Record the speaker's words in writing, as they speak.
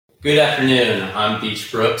Good afternoon. I'm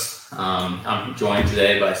Beach Brooks. I'm joined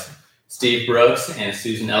today by Steve Brooks and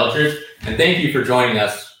Susan Eldridge. And thank you for joining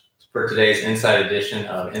us for today's Inside edition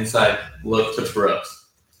of Inside Look to Brooks.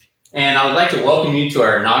 And I would like to welcome you to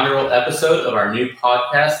our inaugural episode of our new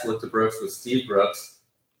podcast, Look to Brooks with Steve Brooks.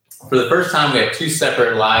 For the first time, we have two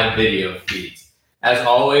separate live video feeds. As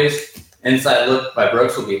always, Inside Look by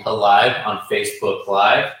Brooks will be live on Facebook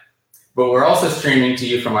Live. But we're also streaming to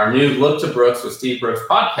you from our new Look to Brooks with Steve Brooks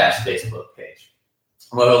podcast Facebook page.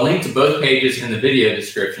 We'll have a link to both pages in the video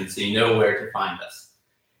description so you know where to find us.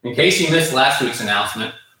 In case you missed last week's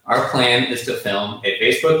announcement, our plan is to film a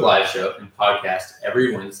Facebook Live show and podcast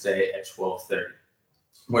every Wednesday at 12:30,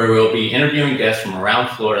 where we'll be interviewing guests from around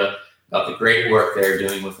Florida about the great work they're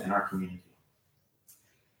doing within our community.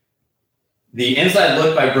 The Inside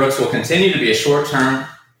Look by Brooks will continue to be a short-term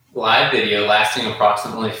live video lasting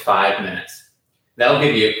approximately 5 minutes. That'll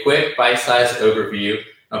give you a quick bite-sized overview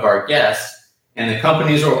of our guests and the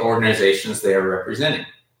companies or organizations they are representing.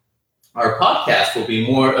 Our podcast will be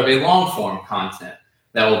more of a long-form content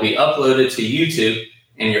that will be uploaded to YouTube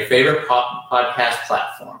and your favorite podcast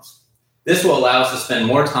platforms. This will allow us to spend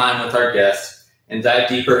more time with our guests and dive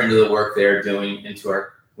deeper into the work they are doing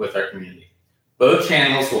with our community. Both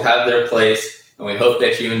channels will have their place, and we hope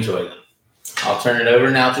that you enjoy them. I'll turn it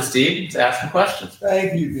over now to Steve to ask some questions.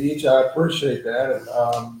 Thank you, Beach. I appreciate that.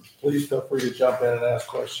 And please feel free to jump in and ask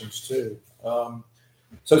questions too.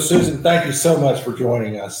 So Susan, thank you so much for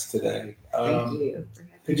joining us today. Thank you.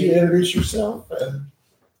 Could you introduce yourself and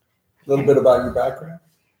a little bit about your background?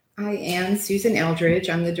 I am Susan Eldridge.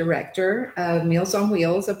 I'm the director of Meals on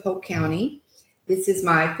Wheels of Polk County. This is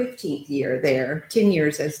my 15th year there, 10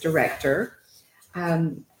 years as director.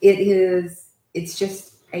 It's just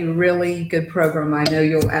a really good program. I know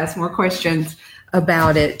you'll ask more questions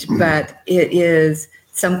about it, but it is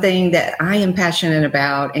something that I am passionate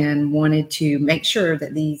about and wanted to make sure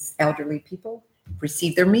that these elderly people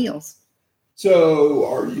receive their meals. So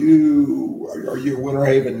are you a Winter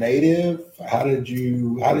Haven native? How did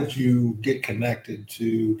you get connected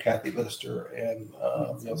to Kathy Lister and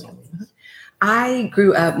Meals on Wheels? I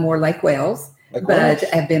grew up more like Wales, but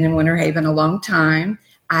I've been in Winter Haven a long time.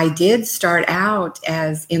 I did start out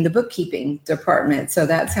as in the bookkeeping department, so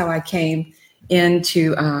that's how I came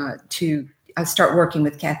into to start working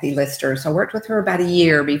with Kathy Lister. So I worked with her about a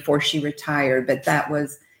year before she retired, but that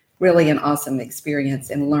was really an awesome experience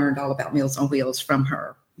and learned all about Meals on Wheels from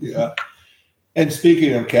her. Yeah. And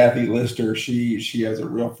speaking of Kathy Lister, she has a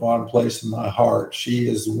real fond place in my heart. She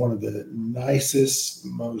is one of the nicest,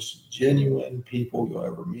 most genuine people you'll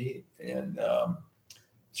ever meet, and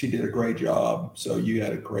she did a great job. So you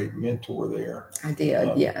had a great mentor there. I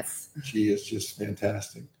did, yes. She is just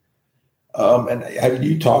fantastic. And have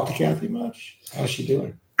you talked to Kathy much? How's she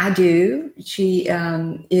doing? I do. She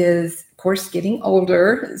is, of course, getting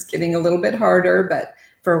older. It's getting a little bit harder, but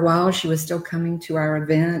for a while she was still coming to our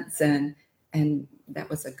events, and that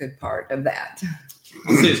was a good part of that.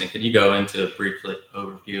 Susan, could you go into a brief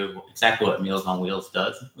overview of exactly what Meals on Wheels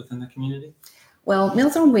does within the community? Well,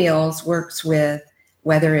 Meals on Wheels works with,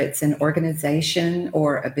 whether it's an organization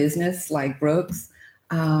or a business like Brooks,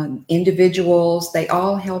 individuals, they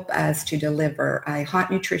all help us to deliver a hot,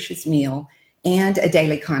 nutritious meal and a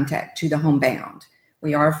daily contact to the homebound.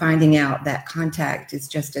 We are finding out that contact is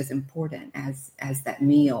just as important as that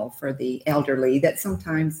meal for the elderly, that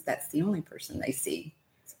sometimes that's the only person they see.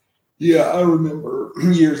 Yeah, I remember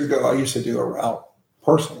years ago, I used to do a route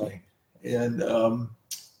personally, and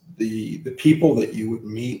the people that you would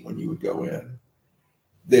meet when you would go in,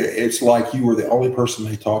 it's like you were the only person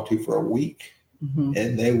they talked to for a week. Mm-hmm.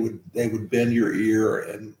 And they would bend your ear,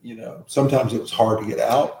 and sometimes it was hard to get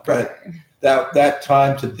out, but that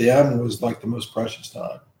time to them was like the most precious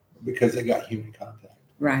time because they got human contact.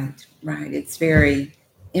 Right. It's very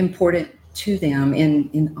important to them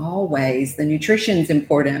in all ways. The nutrition's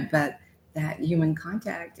important, but that human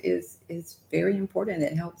contact is very important.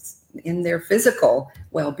 It helps in their physical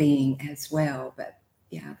well-being as well. But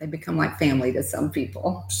yeah, they become like family to some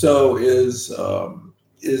people. So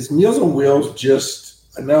is Meals on Wheels just,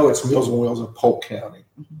 I know it's Meals on Wheels of Polk County,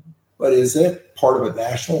 mm-hmm. but is it part of a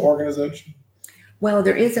national organization? Well,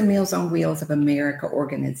 there is a Meals on Wheels of America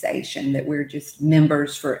organization that we're just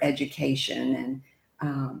members for education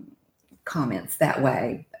and comments that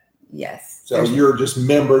way. Yes. So you're just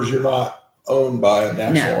members, you're not owned by a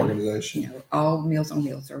national organization? No, all Meals on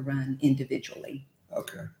Wheels are run individually.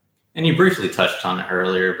 Okay. And you briefly touched on it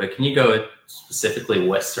earlier, but can you go with specifically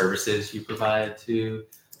what services you provide to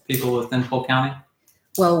people within Polk County?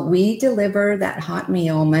 Well, we deliver that hot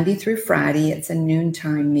meal Monday through Friday. It's a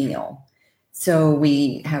noontime meal. So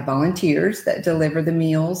we have volunteers that deliver the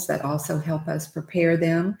meals that also help us prepare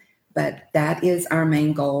them. But that is our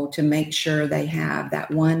main goal, to make sure they have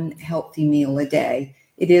that one healthy meal a day.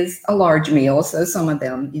 It is a large meal, so some of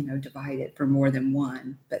them, divide it for more than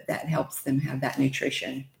one, but that helps them have that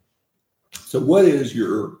nutrition. So what is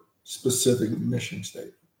your specific mission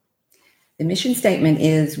statement? The mission statement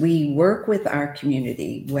is we work with our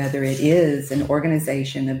community, whether it is an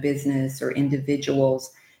organization, a business, or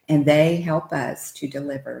individuals, and they help us to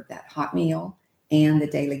deliver that hot meal and the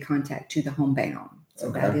daily contact to the homebound. So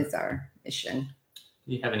that is our mission.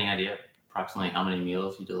 Do you have any idea approximately how many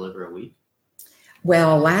meals you deliver a week?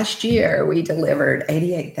 Well, last year we delivered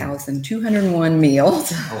 88,201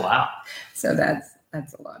 meals. Oh, wow. So that's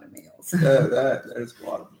a lot of meals. That is a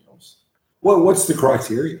lot of meals. What's the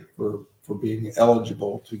criteria for being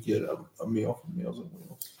eligible to get a meal from Meals on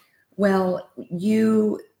Wheels? Well,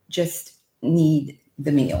 you just need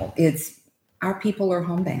the meal. Our people are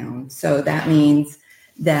homebound. So that means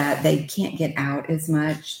that they can't get out as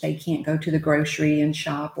much. They can't go to the grocery and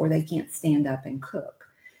shop, or they can't stand up and cook.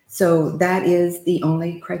 So that is the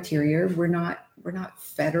only criteria. We're not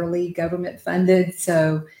federally government funded,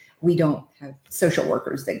 so we don't have social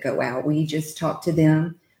workers that go out. We just talk to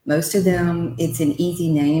them. Most of them, it's an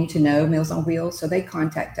easy name to know, Meals on Wheels, so they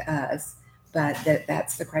contact us, but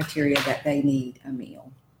that's the criteria that they need a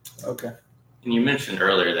meal. Okay. And you mentioned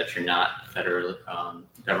earlier that you're not federal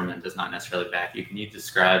government does not necessarily back you. Can you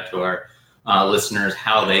describe to our listeners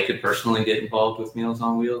how they could personally get involved with Meals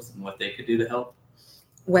on Wheels and what they could do to help?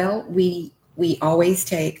 Well, we always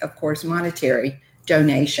take, of course, monetary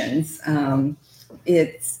donations.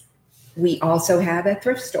 We also have a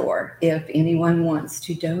thrift store. If anyone wants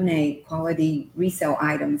to donate quality resale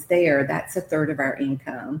items there, that's a third of our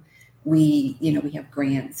income. We have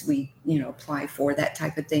grants, we apply for that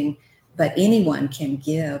type of thing. But anyone can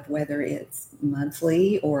give, whether it's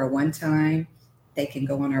monthly or a one-time. They can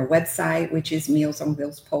go on our website, which is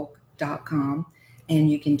mealsonwheelspolk.com,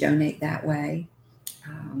 and you can donate that way.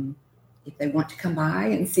 If they want to come by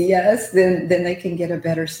and see us, then they can get a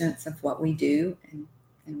better sense of what we do and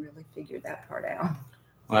really figure that part out.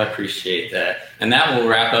 Well, I appreciate that. And that will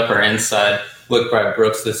wrap up our Inside Look by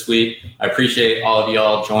Brooks this week. I appreciate all of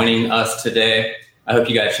y'all joining us today. I hope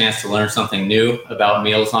you got a chance to learn something new about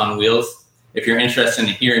Meals on Wheels. If you're interested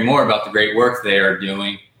in hearing more about the great work they are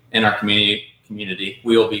doing in our community,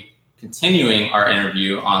 we will be continuing our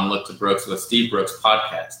interview on Look to Brooks with Steve Brooks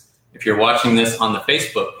podcast. If you're watching this on the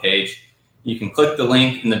Facebook page, you can click the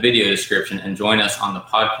link in the video description and join us on the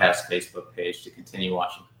podcast Facebook page to continue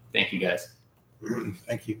watching. Thank you, guys.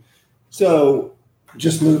 Thank you. So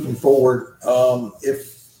just moving forward,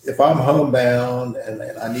 if I'm homebound and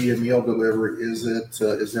I need a meal delivered, is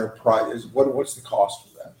there a price? What's the cost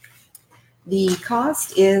for that? The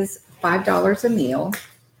cost is $5 a meal.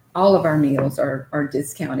 All of our meals are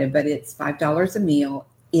discounted, but it's $5 a meal.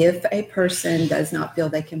 If a person does not feel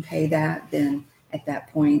they can pay that, then at that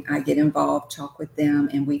point I get involved, talk with them,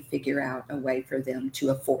 and we figure out a way for them to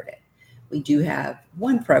afford it. We do have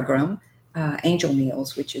one program, Angel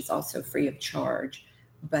Meals, which is also free of charge,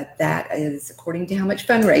 but that is according to how much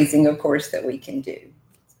fundraising, of course, that we can do.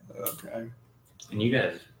 Okay. And you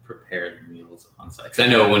guys prepare the meals on site? Because I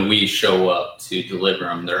know when we show up to deliver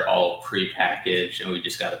them, they're all pre-packaged, and we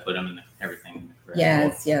just got to put them in everything.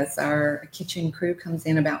 Yes. Our kitchen crew comes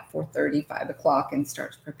in about 4:30, 5 o'clock, and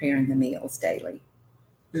starts preparing the meals daily.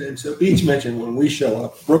 And so Beach mentioned when we show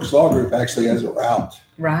up, Brooks Law Group actually has a route.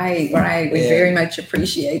 Right. We very much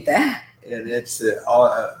appreciate that. And it's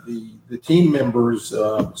the team members,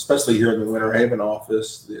 especially here in the Winter Haven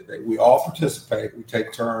office, we all participate. We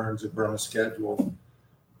take turns and run a schedule.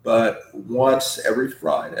 But once every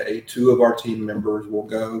Friday, 2 of our team members will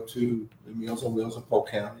go to the Meals on Wheels in Polk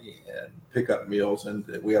County and pick up meals, and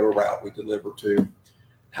we have a route we deliver to.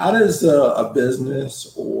 How does a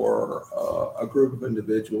business or a group of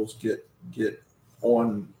individuals get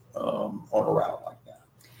on a route like that?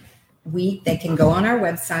 They can go on our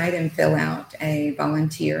website and fill out a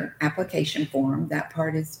volunteer application form. That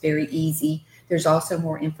part is very easy. There's also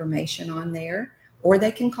more information on there, or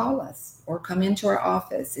they can call us or come into our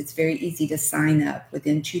office. It's very easy to sign up.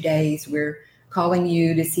 Within 2 days, we're calling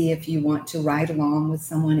you to see if you want to ride along with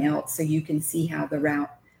someone else so you can see how the route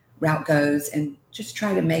goes, and just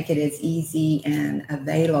try to make it as easy and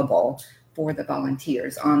available for the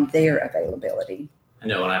volunteers on their availability. I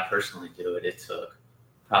know when I personally do it, it took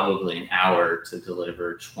probably an hour to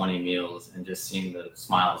deliver 20 meals, and just seeing the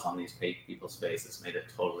smiles on these people's faces made it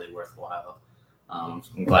totally worthwhile. I'm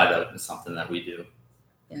glad that was something that we do.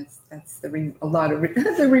 Yes, that's a lot of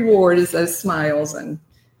the reward is those smiles, and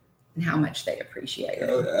and how much they appreciate it.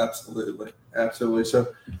 Oh, absolutely. Absolutely.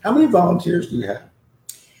 So how many volunteers do you have?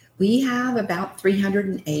 We have about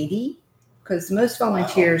 380 because most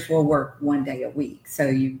volunteers will work 1 day a week. So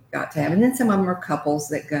you've got to have, and then some of them are couples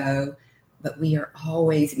that go, but we are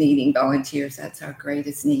always needing volunteers. That's our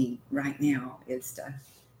greatest need right now is to.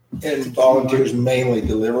 And volunteers mainly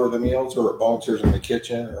deliver the meals, or volunteers in the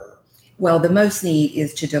kitchen, or? Well, the most need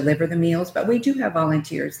is to deliver the meals, but we do have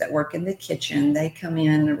volunteers that work in the kitchen. They come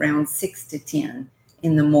in around 6 to 10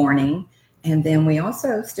 in the morning. And then we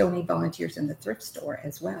also still need volunteers in the thrift store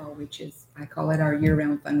as well, which is, I call it our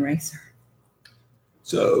year-round fundraiser.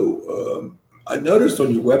 So I noticed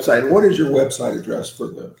on your website, what is your website address for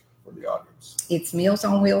the audience? It's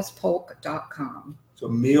mealsonwheelspolk.com. So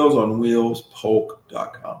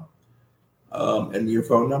mealsonwheelspolk.com. And your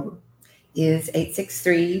phone number? Is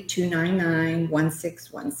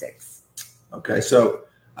 863-299-1616. Okay, so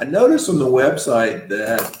I noticed on the website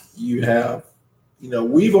that you have,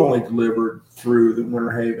 we've only delivered through the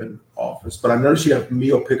Winter Haven office, but I noticed you have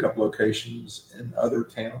meal pickup locations in other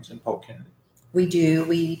towns in Polk County. We do.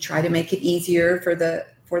 We try to make it easier for the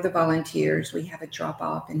volunteers. We have a drop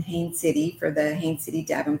off in Haines City for the Haines City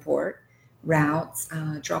Davenport routes,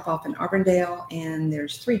 drop off in Auburndale, and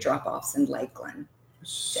there's 3 drop offs in Lakeland.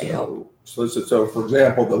 So for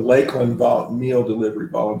example, the Lakeland meal delivery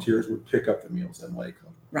volunteers would pick up the meals in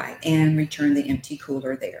Lakeland. Right, and return the empty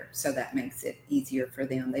cooler there. So that makes it easier for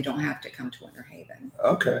them. They don't have to come to Winter Haven.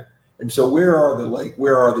 Okay. And so where are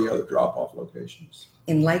the other drop-off locations?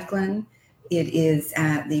 In Lakeland, it is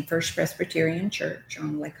at the First Presbyterian Church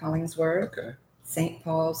on Lake Hollingsworth. Okay. St.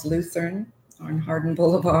 Paul's Lutheran on Hardin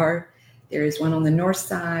Boulevard. There is one on the north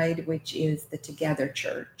side, which is the Together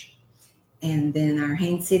Church. And then our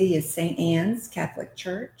Haines City is St. Anne's Catholic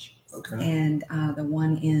Church. Okay. And the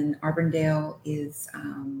one in Auburndale is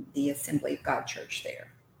the Assembly of God Church there.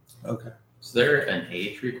 Okay. Is there an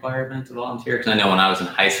age requirement to volunteer? Because I know when I was in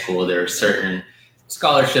high school, there were certain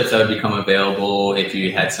scholarships that would become available if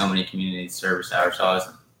you had so many community service hours. So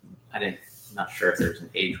I'm not sure if there's an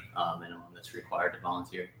age minimum that's required to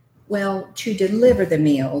volunteer. Well, to deliver the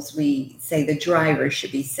meals, we say the driver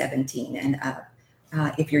should be 17 and up.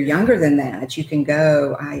 If you're younger than that, you can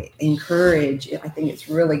go. I think it's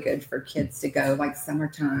really good for kids to go like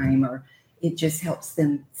summertime, or it just helps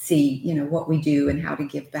them see, what we do and how to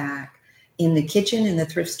give back. In the kitchen, in the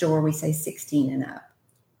thrift store, we say 16 and up,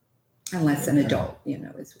 unless an adult,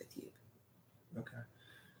 is with you. Okay.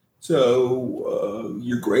 So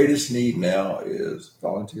your greatest need now is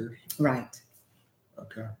volunteers? Right.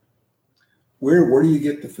 Okay. Where do you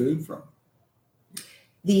get the food from?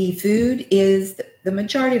 The food is, the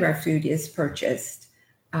majority of our food is purchased,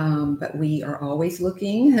 but we are always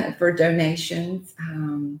looking for donations.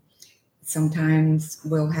 Sometimes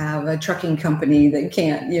we'll have a trucking company that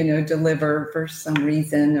can't, deliver for some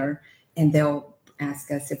reason, and they'll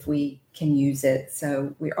ask us if we can use it.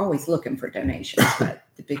 So we're always looking for donations, but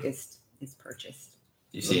the biggest is purchased.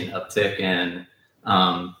 Do you see an uptick in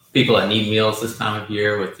people that need meals this time of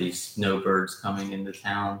year with these snowbirds coming into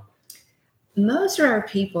town? Most of our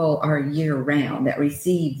people are year-round that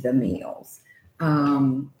receive the meals.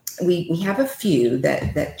 We have a few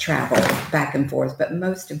that travel back and forth, but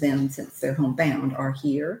most of them, since they're homebound, are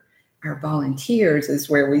here. Our volunteers is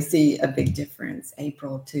where we see a big difference.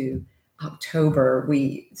 April to October,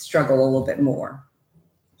 we struggle a little bit more.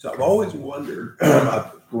 So I've always wondered,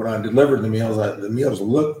 when I deliver the meals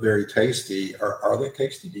look very tasty. Are they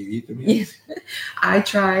tasty? Do you eat the meals? Yeah. I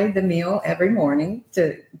try the meal every morning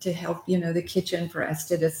to help, the kitchen, for us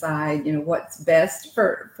to decide, what's best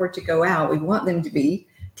for to go out. We want them to be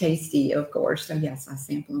tasty, of course. So yes, I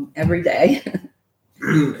sample them every day.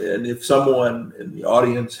 And if someone in the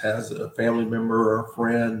audience has a family member or a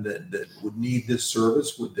friend that would need this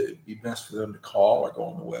service, would it be best for them to call or go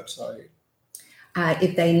on the website?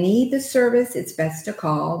 If they need the service, it's best to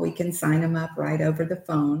call. We can sign them up right over the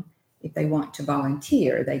phone. If they want to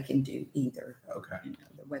volunteer, they can do either. Okay.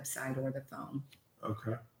 The website or the phone.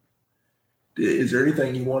 Okay. Is there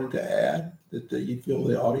anything you wanted to add that you feel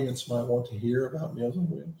the audience might want to hear about Meals on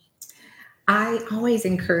Wheels? I always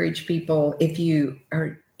encourage people, if you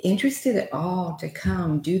are interested at all, to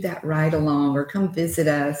come do that ride along or come visit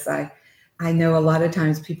us. I know a lot of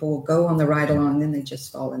times people will go on the ride along and then they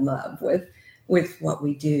just fall in love with what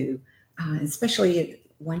we do, especially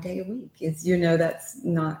 1 day a week. That's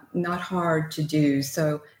not hard to do.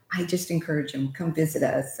 So I just encourage them, come visit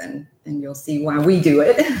us and you'll see why we do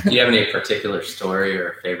it. Do you have any particular story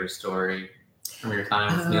or favorite story from your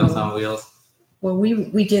time with Meals on Wheels? Well,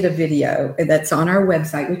 we did a video that's on our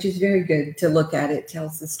website, which is very good to look at. It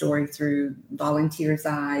tells the story through volunteers'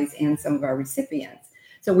 eyes and some of our recipients.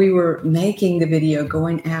 So we were making the video,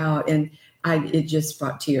 going out, and it just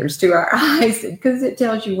brought tears to our eyes because it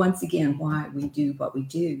tells you once again why we do what we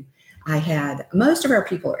do. Most of our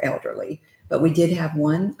people are elderly, but we did have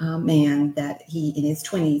one man that he in his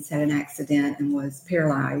 20s had an accident and was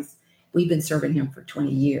paralyzed. We've been serving him for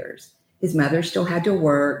 20 years. His mother still had to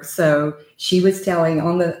work. So she was telling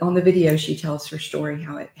on the video, she tells her story,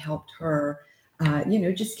 how it helped her,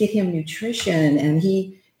 just get him nutrition. And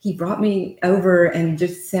he brought me over and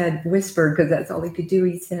just whispered, because that's all he could do.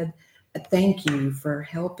 He said, "Thank you for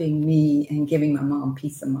helping me and giving my mom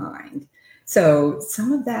peace of mind." So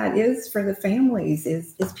some of that is for the families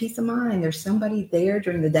is peace of mind. There's somebody there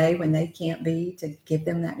during the day when they can't be to give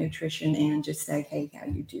them that nutrition and just say, "Hey, how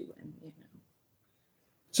you doing?"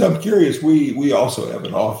 So I'm curious, we also have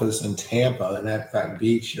an office in Tampa, and at Fact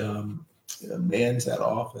Beach mans that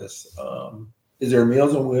office. Is there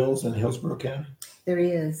Meals on Wheels in Hillsborough County? There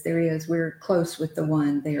is. We're close with the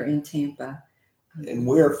one there in Tampa. And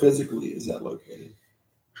where physically is that located?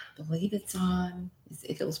 I believe it's is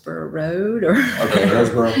it Hillsborough Road or? Okay,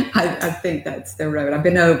 Hillsborough. I think that's the road. I've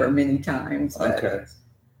been over many times. Okay.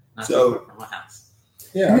 Not So far from my house.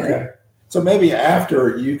 Yeah, okay. So maybe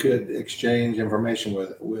after you could exchange information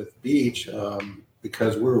with Beach,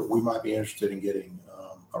 because we might be interested in getting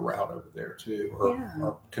a route over there too,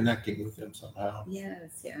 or connecting with them somehow.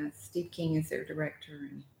 Yes. Steve King is their director,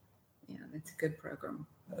 and that's a good program.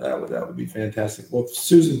 That would be fantastic. Well,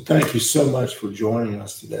 Susan, thank you so much for joining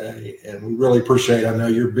us today, and we really appreciate it. I know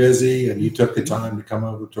you're busy, and you took the time to come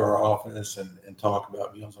over to our office and talk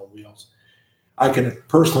about Meals on Wheels. I can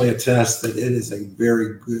personally attest that it is a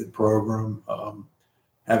very good program,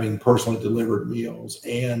 having personally delivered meals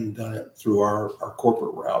and done it through our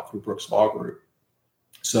corporate route through Brooks Law Group.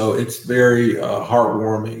 So it's very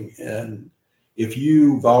heartwarming. And if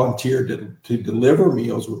you volunteer to deliver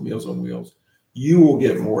meals with Meals on Wheels, you will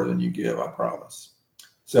get more than you give, I promise.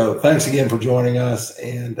 So thanks again for joining us.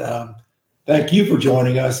 And thank you for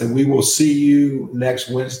joining us, and we will see you next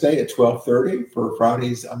Wednesday at 12:30 for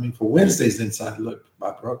Wednesday's Inside Look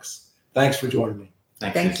by Brooks. Thanks for joining me.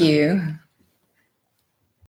 Thank you.